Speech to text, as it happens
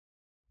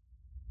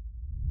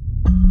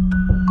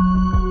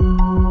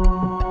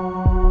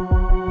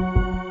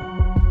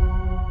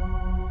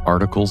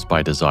Articles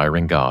by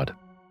Desiring God.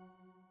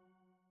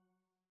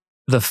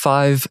 The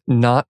 5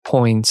 Not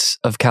Points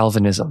of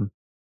Calvinism,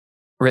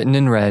 written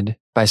and read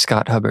by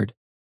Scott Hubbard.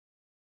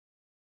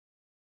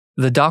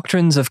 The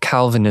doctrines of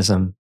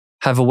Calvinism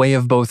have a way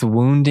of both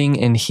wounding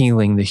and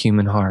healing the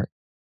human heart.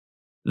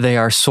 They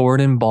are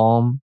sword and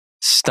balm,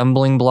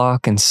 stumbling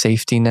block and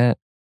safety net,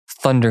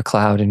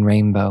 thundercloud and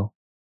rainbow.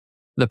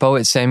 The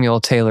poet Samuel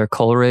Taylor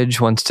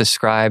Coleridge once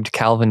described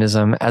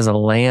Calvinism as a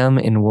lamb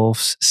in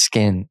wolf's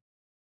skin,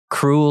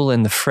 cruel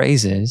in the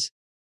phrases,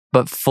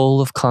 but full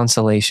of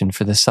consolation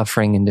for the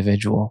suffering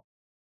individual.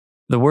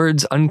 The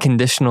words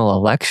unconditional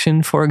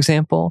election, for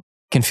example,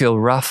 can feel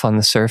rough on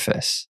the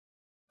surface.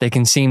 They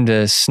can seem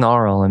to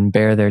snarl and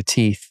bare their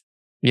teeth,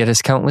 yet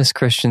as countless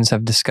Christians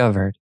have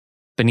discovered,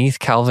 beneath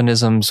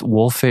Calvinism's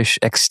wolfish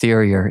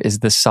exterior is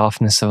the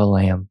softness of a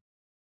lamb.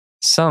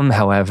 Some,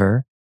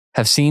 however,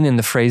 have seen in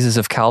the phrases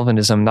of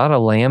Calvinism not a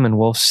lamb in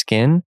wolf's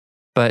skin,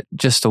 but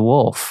just a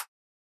wolf,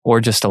 or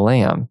just a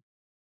lamb.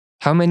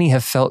 How many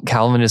have felt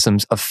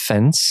Calvinism's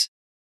offense?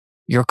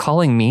 You're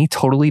calling me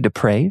totally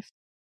depraved?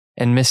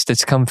 And missed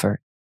its comfort.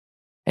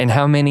 And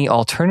how many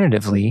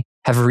alternatively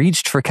have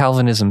reached for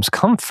Calvinism's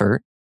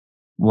comfort,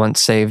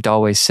 once saved,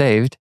 always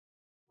saved,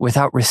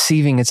 without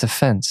receiving its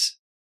offense?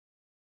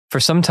 For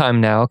some time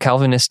now,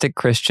 Calvinistic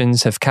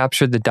Christians have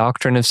captured the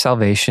doctrine of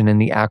salvation in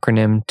the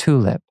acronym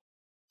TULIP,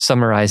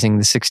 summarizing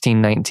the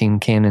 1619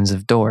 canons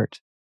of Dort: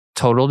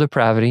 total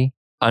depravity,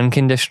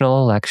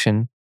 unconditional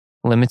election,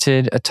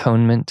 limited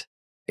atonement,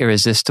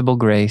 irresistible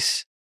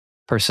grace,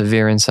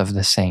 perseverance of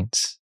the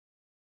saints.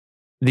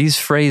 These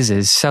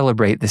phrases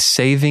celebrate the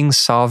saving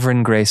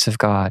sovereign grace of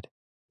God,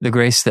 the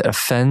grace that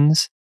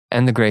offends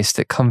and the grace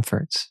that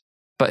comforts.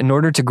 But in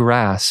order to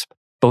grasp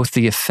both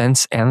the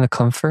offense and the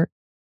comfort,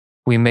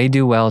 we may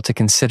do well to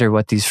consider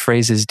what these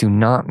phrases do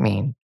not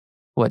mean,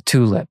 what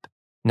TULIP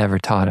never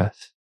taught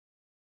us.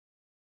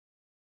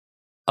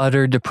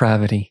 Utter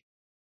depravity.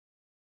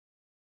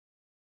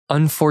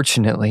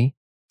 Unfortunately,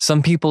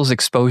 some people's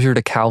exposure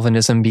to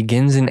Calvinism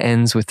begins and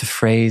ends with the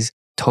phrase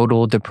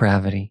total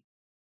depravity.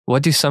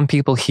 What do some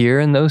people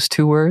hear in those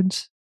two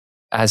words?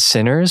 As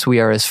sinners, we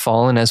are as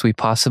fallen as we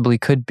possibly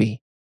could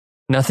be.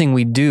 Nothing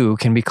we do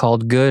can be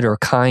called good or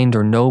kind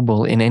or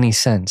noble in any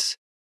sense.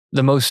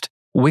 The most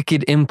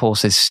wicked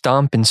impulses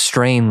stomp and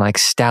strain like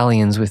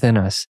stallions within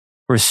us,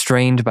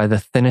 restrained by the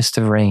thinnest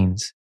of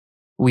reins.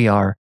 We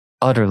are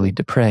utterly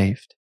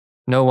depraved.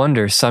 No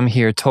wonder some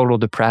hear total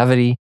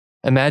depravity,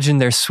 imagine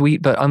their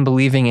sweet but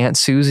unbelieving Aunt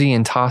Susie,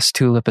 and toss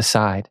TULIP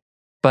aside.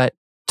 But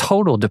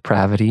total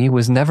depravity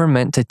was never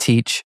meant to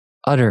teach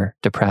utter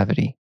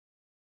depravity.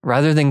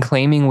 Rather than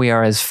claiming we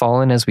are as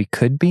fallen as we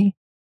could be,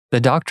 the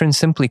doctrine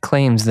simply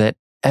claims that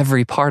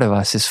every part of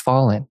us is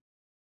fallen.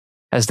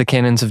 As the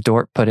canons of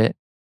Dort put it,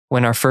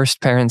 when our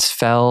first parents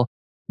fell,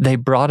 they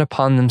brought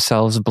upon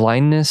themselves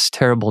blindness,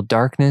 terrible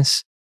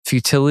darkness,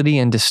 futility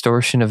and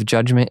distortion of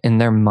judgment in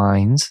their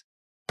minds,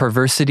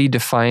 perversity,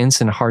 defiance,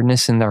 and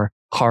hardness in their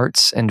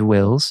hearts and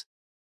wills,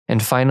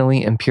 and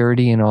finally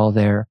impurity in all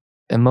their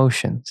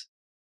emotions.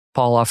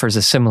 Paul offers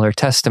a similar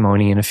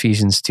testimony in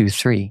Ephesians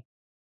 2:3.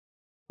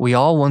 We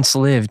all once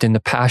lived in the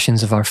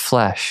passions of our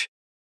flesh,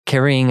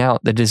 carrying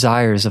out the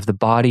desires of the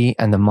body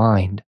and the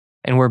mind,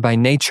 and were by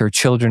nature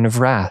children of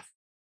wrath,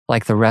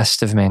 like the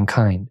rest of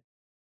mankind.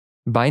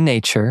 By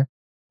nature,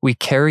 we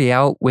carry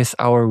out with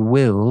our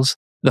wills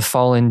the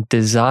fallen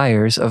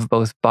desires of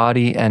both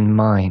body and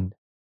mind.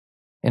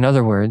 In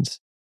other words,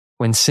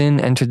 when sin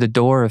entered the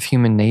door of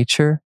human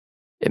nature,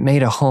 it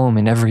made a home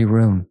in every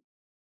room.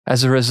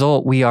 As a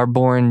result, we are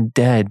born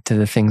dead to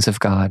the things of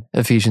God,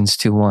 Ephesians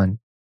 2:1,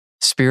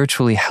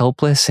 spiritually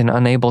helpless and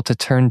unable to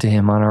turn to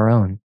Him on our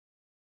own.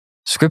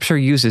 Scripture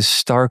uses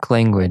stark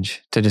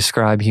language to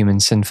describe human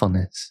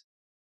sinfulness.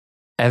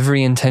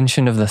 Every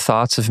intention of the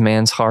thoughts of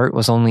man's heart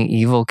was only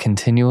evil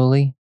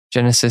continually,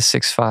 Genesis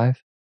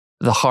 6:5.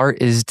 The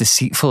heart is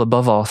deceitful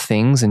above all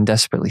things and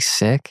desperately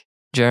sick,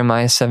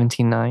 Jeremiah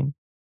 17:9.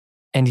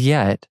 And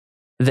yet,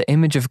 the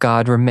image of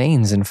God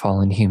remains in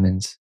fallen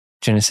humans,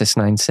 Genesis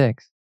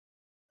 9:6.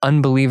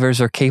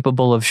 Unbelievers are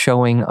capable of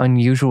showing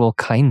unusual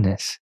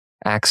kindness,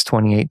 Acts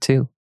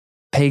 28:2.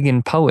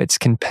 Pagan poets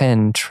can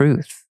pen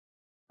truth,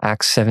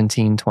 Acts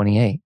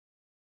 17:28.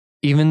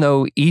 Even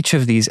though each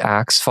of these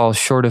acts falls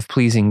short of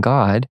pleasing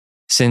God,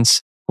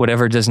 since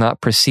whatever does not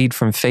proceed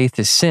from faith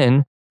is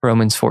sin,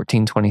 Romans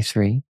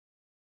 14:23,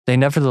 they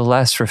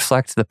nevertheless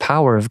reflect the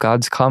power of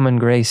God's common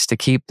grace to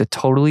keep the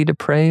totally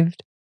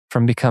depraved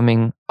from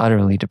becoming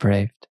utterly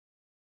depraved.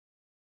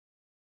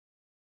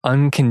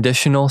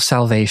 Unconditional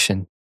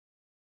salvation.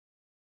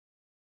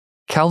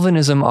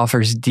 Calvinism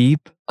offers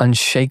deep,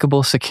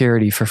 unshakable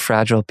security for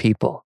fragile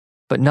people,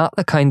 but not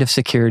the kind of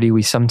security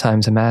we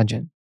sometimes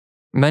imagine.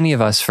 Many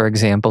of us, for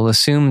example,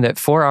 assume that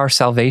for our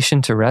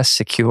salvation to rest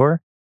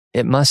secure,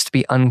 it must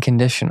be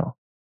unconditional.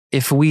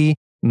 If we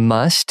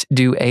must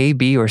do A,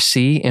 B, or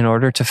C in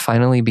order to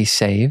finally be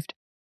saved,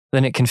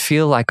 then it can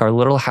feel like our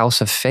little house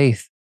of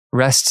faith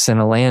rests in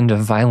a land of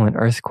violent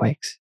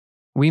earthquakes.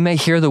 We may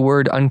hear the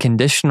word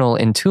unconditional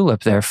in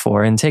TULIP,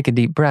 therefore, and take a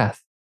deep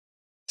breath.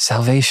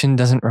 Salvation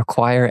doesn't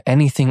require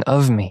anything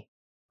of me,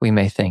 we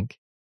may think.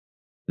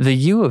 The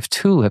U of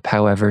tulip,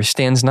 however,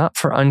 stands not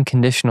for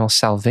unconditional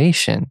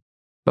salvation,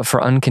 but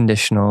for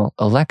unconditional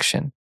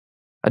election,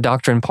 a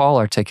doctrine Paul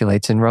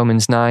articulates in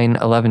Romans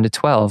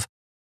 9:11-12,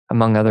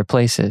 among other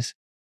places.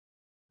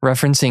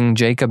 Referencing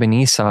Jacob and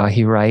Esau,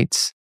 he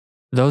writes,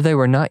 "Though they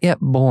were not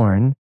yet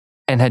born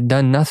and had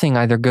done nothing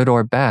either good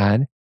or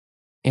bad,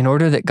 in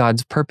order that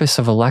God's purpose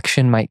of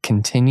election might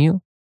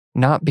continue,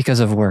 not because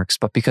of works,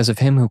 but because of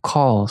him who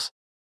calls,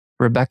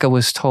 Rebekah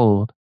was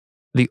told,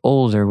 'The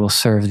older will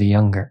serve the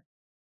younger.'"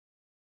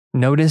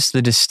 Notice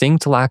the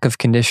distinct lack of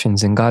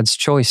conditions in God's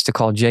choice to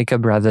call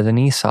Jacob rather than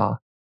Esau.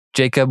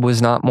 Jacob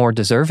was not more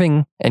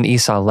deserving and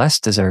Esau less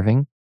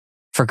deserving,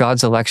 for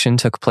God's election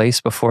took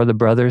place before the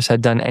brothers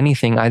had done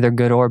anything either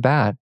good or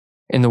bad.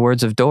 In the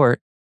words of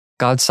Dort,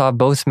 God saw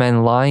both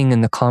men lying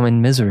in the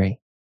common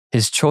misery.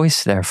 His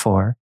choice,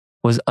 therefore,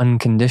 was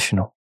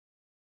unconditional.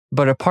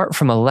 But apart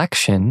from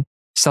election,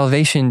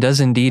 salvation does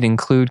indeed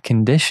include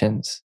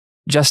conditions.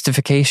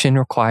 Justification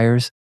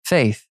requires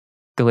faith,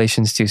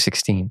 Galatians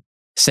 2:16.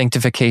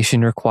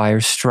 Sanctification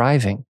requires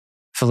striving,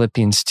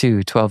 Philippians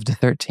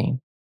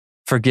 2:12-13.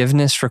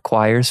 Forgiveness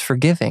requires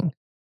forgiving,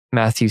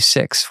 Matthew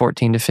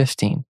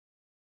 6:14-15.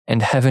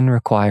 And heaven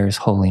requires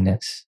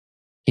holiness,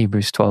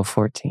 Hebrews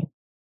 12:14.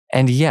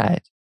 And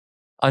yet,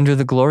 under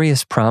the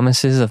glorious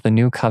promises of the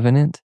new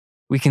covenant,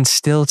 we can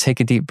still take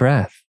a deep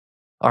breath.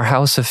 Our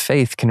house of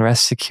faith can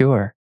rest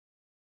secure.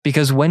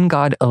 Because when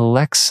God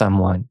elects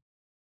someone,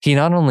 he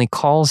not only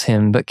calls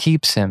him, but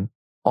keeps him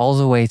all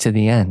the way to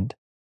the end.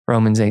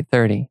 Romans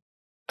 8:30.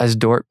 As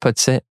Dort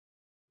puts it,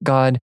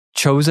 God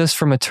chose us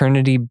from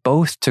eternity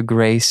both to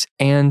grace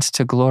and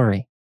to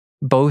glory,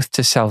 both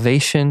to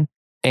salvation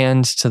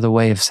and to the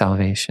way of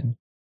salvation.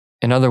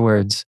 In other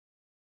words,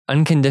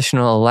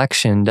 unconditional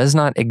election does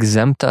not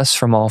exempt us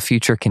from all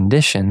future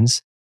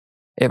conditions.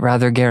 It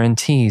rather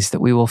guarantees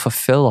that we will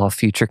fulfill all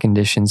future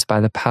conditions by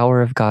the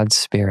power of God's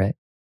Spirit.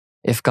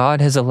 If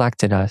God has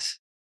elected us,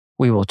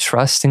 we will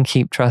trust and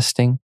keep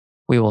trusting.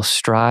 We will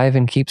strive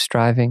and keep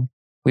striving.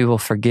 We will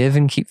forgive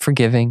and keep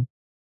forgiving,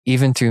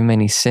 even through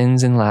many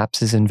sins and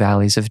lapses and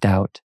valleys of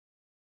doubt.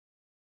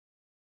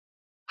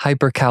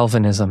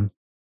 Hyper-Calvinism.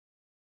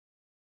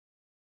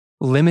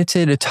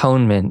 Limited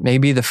atonement may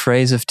be the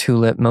phrase of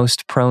tulip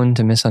most prone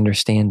to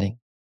misunderstanding.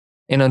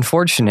 And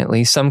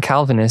unfortunately, some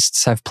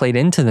Calvinists have played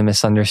into the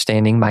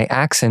misunderstanding by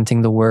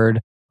accenting the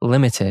word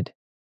limited.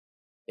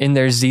 In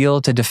their zeal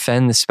to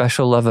defend the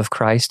special love of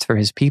Christ for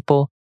his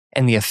people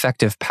and the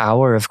effective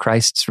power of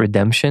Christ's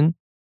redemption,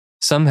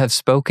 some have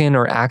spoken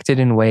or acted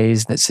in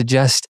ways that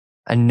suggest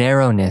a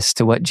narrowness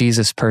to what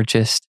Jesus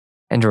purchased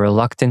and a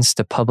reluctance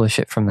to publish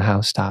it from the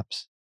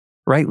housetops.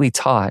 Rightly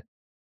taught,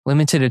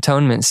 limited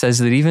atonement says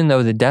that even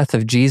though the death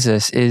of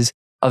Jesus is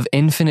of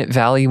infinite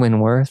value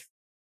and worth,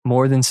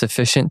 more than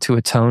sufficient to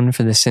atone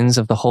for the sins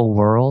of the whole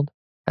world,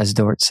 as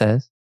Dort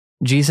says,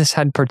 Jesus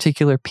had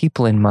particular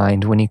people in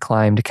mind when he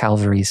climbed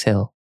Calvary's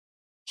hill.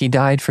 He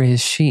died for his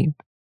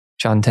sheep,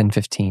 John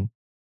 10:15,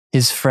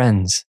 his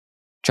friends,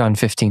 John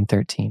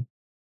 15:13,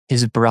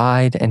 his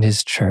bride and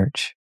his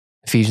church,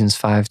 Ephesians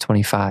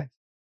 5:25.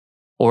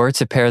 Or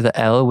to pair the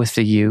L with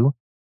the U,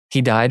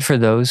 he died for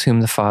those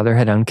whom the Father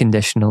had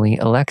unconditionally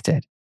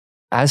elected.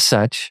 As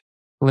such,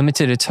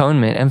 limited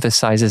atonement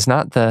emphasizes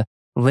not the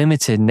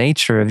limited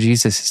nature of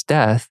Jesus'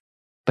 death,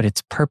 but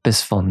its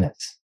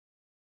purposefulness.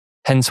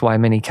 Hence why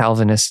many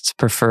Calvinists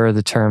prefer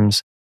the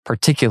terms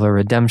particular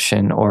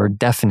redemption or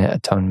definite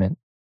atonement.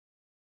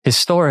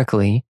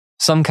 Historically,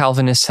 some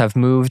Calvinists have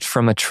moved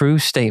from a true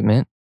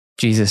statement,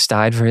 Jesus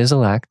died for his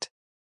elect,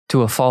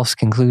 to a false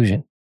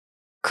conclusion.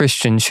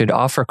 Christians should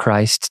offer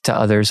Christ to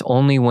others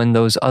only when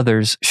those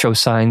others show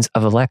signs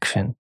of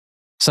election.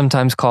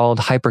 Sometimes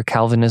called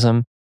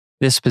hyper-Calvinism,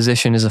 this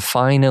position is a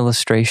fine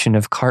illustration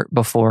of cart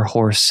before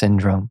horse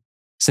syndrome,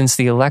 since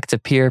the elect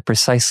appear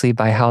precisely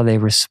by how they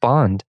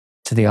respond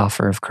to the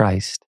offer of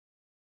Christ.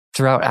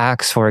 Throughout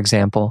Acts, for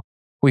example,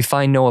 we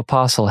find no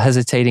apostle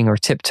hesitating or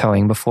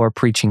tiptoeing before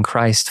preaching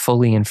Christ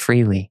fully and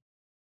freely.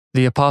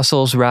 The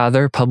apostles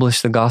rather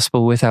publish the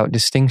gospel without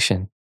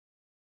distinction.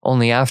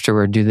 Only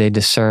afterward do they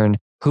discern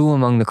who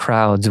among the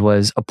crowds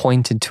was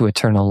appointed to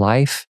eternal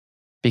life,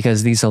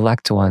 because these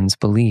elect ones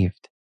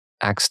believed.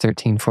 Acts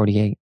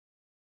 13:48.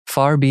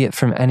 Far be it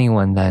from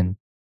anyone, then,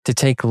 to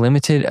take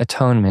limited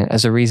atonement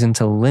as a reason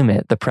to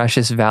limit the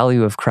precious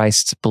value of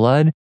Christ's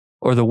blood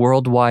or the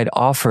worldwide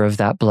offer of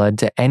that blood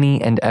to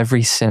any and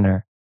every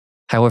sinner,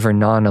 however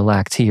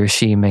non-elect he or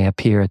she may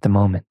appear at the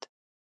moment.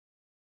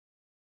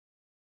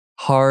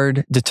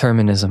 Hard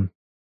determinism.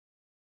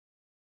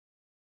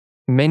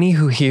 Many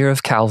who hear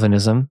of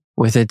Calvinism,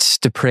 with its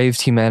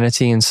depraved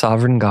humanity and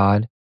sovereign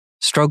God,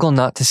 struggle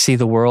not to see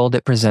the world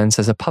it presents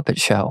as a puppet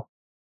show.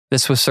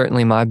 This was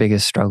certainly my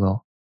biggest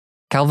struggle.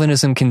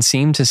 Calvinism can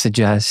seem to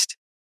suggest,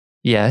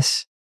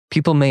 yes,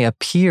 people may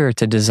appear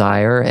to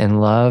desire and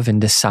love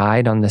and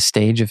decide on the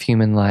stage of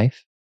human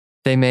life.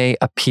 They may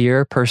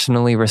appear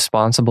personally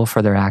responsible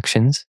for their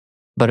actions,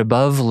 but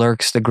above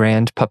lurks the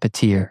grand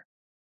puppeteer,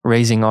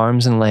 raising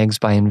arms and legs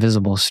by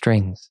invisible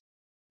strings.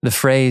 The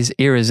phrase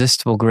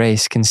irresistible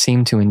grace can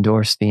seem to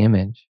endorse the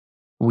image.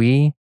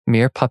 We,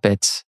 mere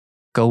puppets,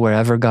 go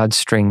wherever God's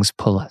strings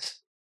pull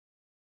us.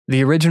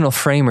 The original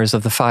framers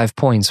of the 5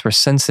 points were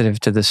sensitive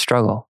to this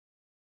struggle.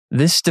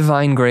 This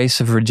divine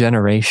grace of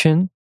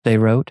regeneration, they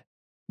wrote,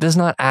 does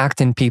not act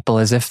in people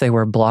as if they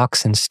were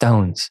blocks and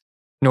stones,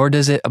 nor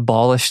does it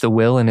abolish the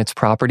will and its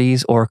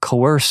properties or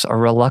coerce a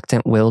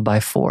reluctant will by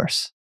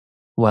force.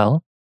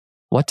 Well,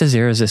 what does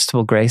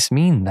irresistible grace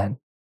mean then?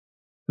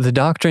 The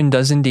doctrine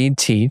does indeed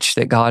teach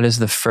that God is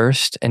the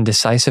first and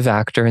decisive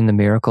actor in the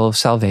miracle of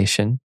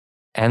salvation,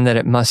 and that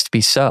it must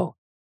be so,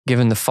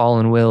 given the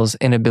fallen will's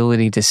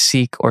inability to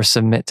seek or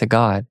submit to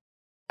God.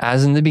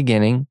 As in the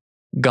beginning,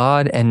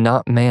 God and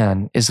not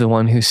man is the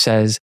one who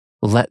says,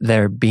 "Let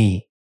there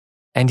be."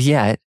 And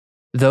yet,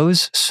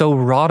 those so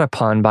wrought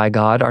upon by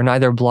God are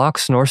neither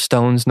blocks nor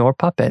stones nor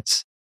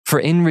puppets. For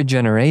in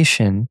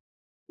regeneration,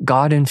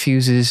 God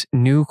infuses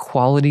new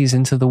qualities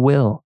into the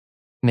will,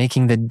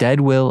 making the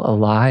dead will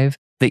alive,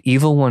 the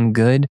evil one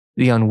good,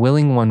 the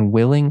unwilling one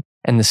willing,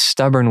 and the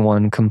stubborn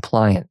one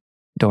compliant,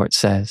 Dort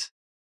says.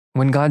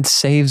 When God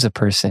saves a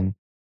person,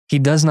 he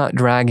does not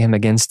drag him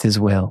against his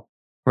will.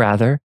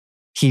 Rather,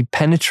 he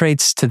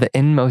penetrates to the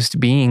inmost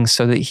being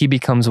so that he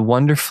becomes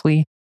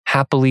wonderfully,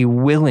 happily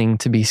willing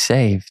to be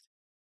saved.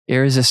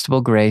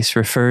 Irresistible grace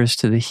refers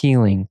to the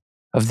healing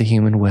of the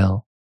human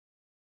will.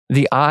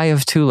 The eye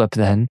of tulip,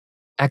 then,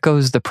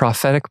 echoes the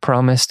prophetic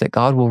promise that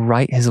God will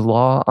write his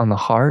law on the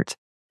heart,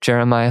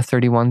 Jeremiah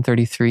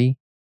 31:33,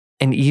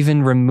 and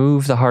even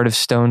remove the heart of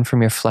stone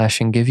from your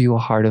flesh and give you a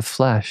heart of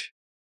flesh,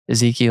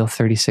 Ezekiel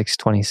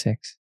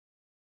 36:26.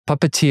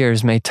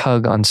 Puppeteers may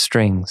tug on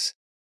strings.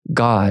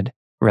 God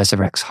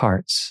resurrects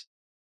hearts.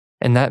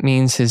 And that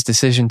means his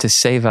decision to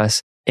save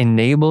us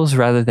enables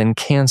rather than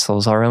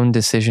cancels our own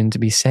decision to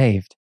be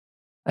saved.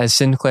 As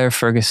Sinclair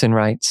Ferguson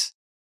writes,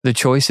 the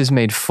choice is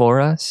made for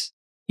us,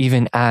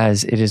 even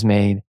as it is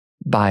made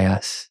by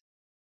us.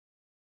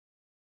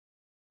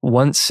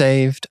 Once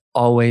saved,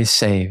 always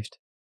saved.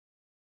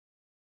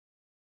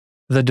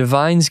 The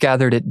divines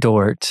gathered at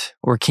Dort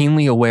were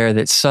keenly aware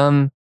that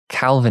some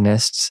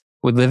Calvinists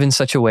would live in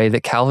such a way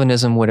that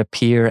Calvinism would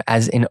appear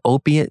as an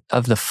opiate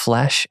of the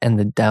flesh and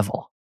the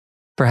devil.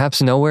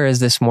 Perhaps nowhere is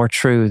this more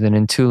true than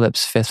in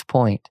Tulip's 5th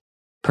point,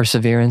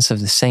 perseverance of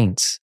the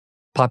saints,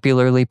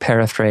 popularly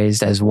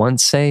paraphrased as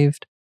once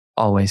saved,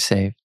 always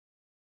saved.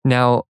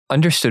 Now,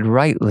 understood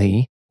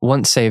rightly,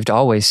 once saved,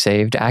 always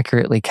saved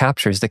accurately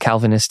captures the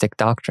Calvinistic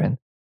doctrine.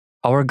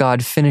 Our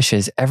God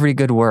finishes every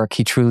good work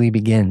he truly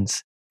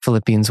begins,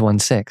 Philippians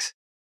 1:6.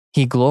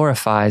 He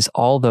glorifies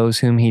all those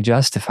whom he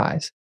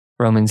justifies,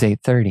 Romans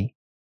 8:30.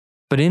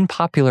 But in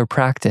popular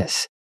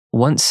practice,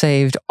 once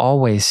saved,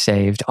 always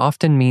saved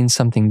often means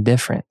something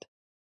different.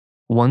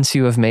 Once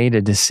you have made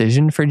a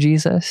decision for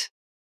Jesus,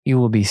 you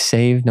will be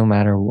saved no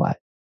matter what.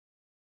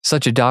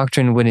 Such a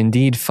doctrine would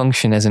indeed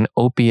function as an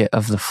opiate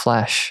of the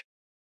flesh,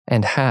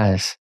 and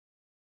has.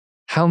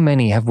 How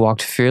many have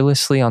walked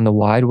fearlessly on the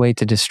wide way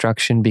to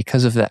destruction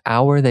because of the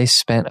hour they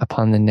spent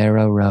upon the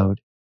narrow road?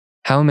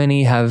 How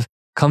many have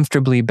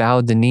comfortably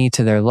bowed the knee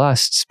to their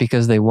lusts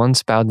because they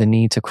once bowed the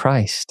knee to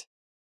Christ?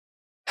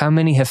 How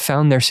many have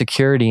found their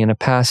security in a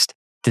past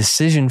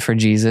decision for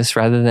Jesus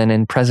rather than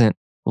in present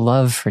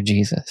love for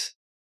Jesus?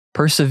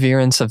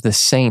 Perseverance of the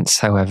saints,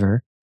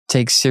 however,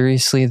 takes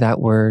seriously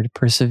that word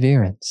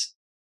perseverance.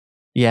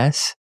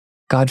 Yes,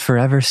 God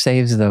forever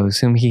saves those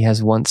whom he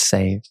has once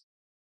saved,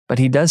 but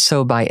he does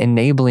so by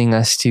enabling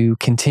us to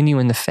continue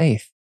in the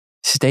faith,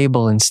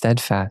 stable and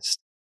steadfast,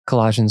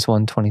 Colossians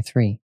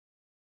 1:23.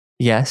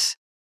 Yes,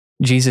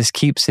 Jesus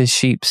keeps his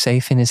sheep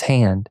safe in his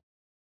hand,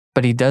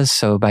 but he does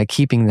so by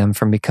keeping them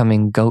from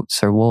becoming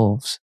goats or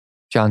wolves,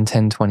 John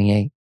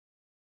 10:28.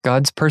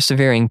 God's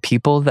persevering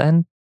people,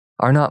 then,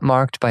 are not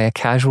marked by a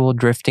casual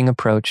drifting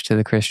approach to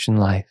the Christian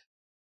life.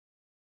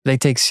 They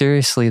take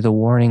seriously the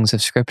warnings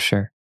of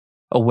Scripture,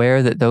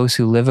 aware that those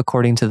who live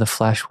according to the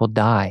flesh will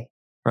die,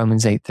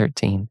 Romans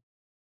 8:13.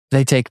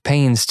 They take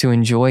pains to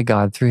enjoy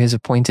God through his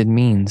appointed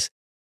means,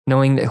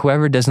 knowing that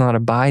whoever does not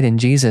abide in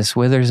Jesus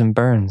withers and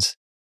burns,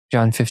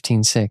 John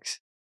 15:6.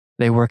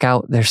 They work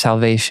out their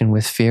salvation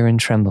with fear and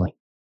trembling,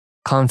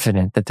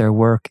 confident that their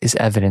work is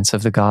evidence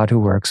of the God who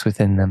works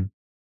within them,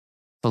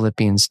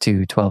 Philippians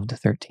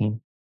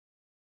 2:12-13.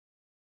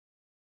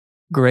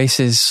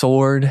 Grace's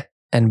sword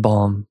and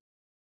balm.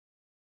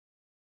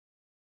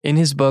 In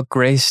his book,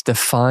 Grace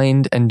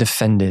Defined and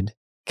Defended,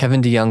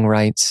 Kevin DeYoung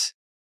writes,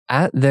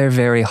 at their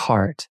very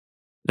heart,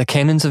 the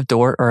canons of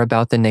Dort are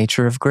about the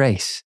nature of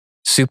grace,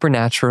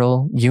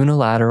 supernatural,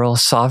 unilateral,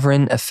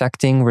 sovereign,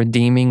 affecting,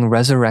 redeeming,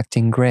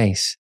 resurrecting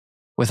grace,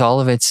 with all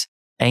of its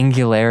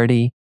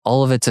angularity,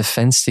 all of its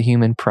offense to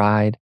human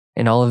pride,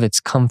 and all of its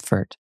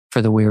comfort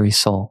for the weary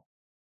soul.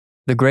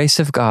 The grace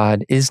of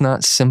God is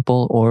not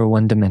simple or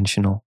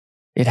one-dimensional.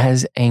 It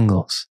has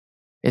angles.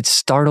 It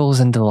startles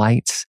and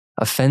delights,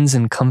 offends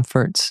and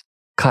comforts,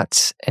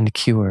 cuts and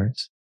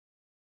cures.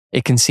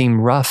 It can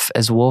seem rough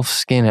as wolf's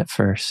skin at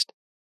first,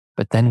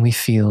 but then we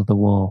feel the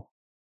wool.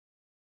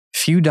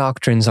 Few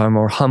doctrines are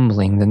more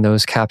humbling than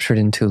those captured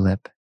in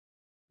Tulip.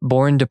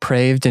 Born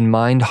depraved in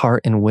mind,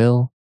 heart, and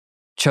will,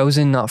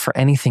 chosen not for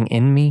anything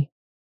in me,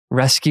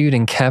 rescued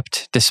and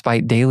kept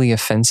despite daily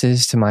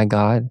offenses to my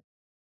God,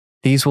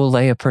 these will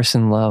lay a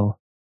person low,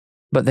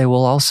 but they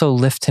will also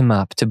lift him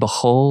up to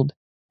behold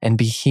and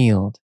be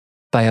healed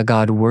by a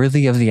God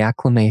worthy of the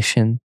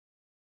acclamation.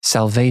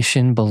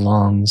 Salvation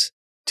belongs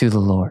to the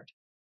Lord.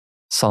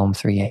 Psalm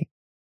 3:8.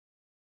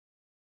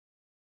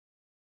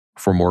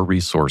 For more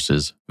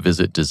resources,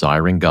 visit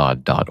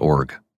desiringgod.org.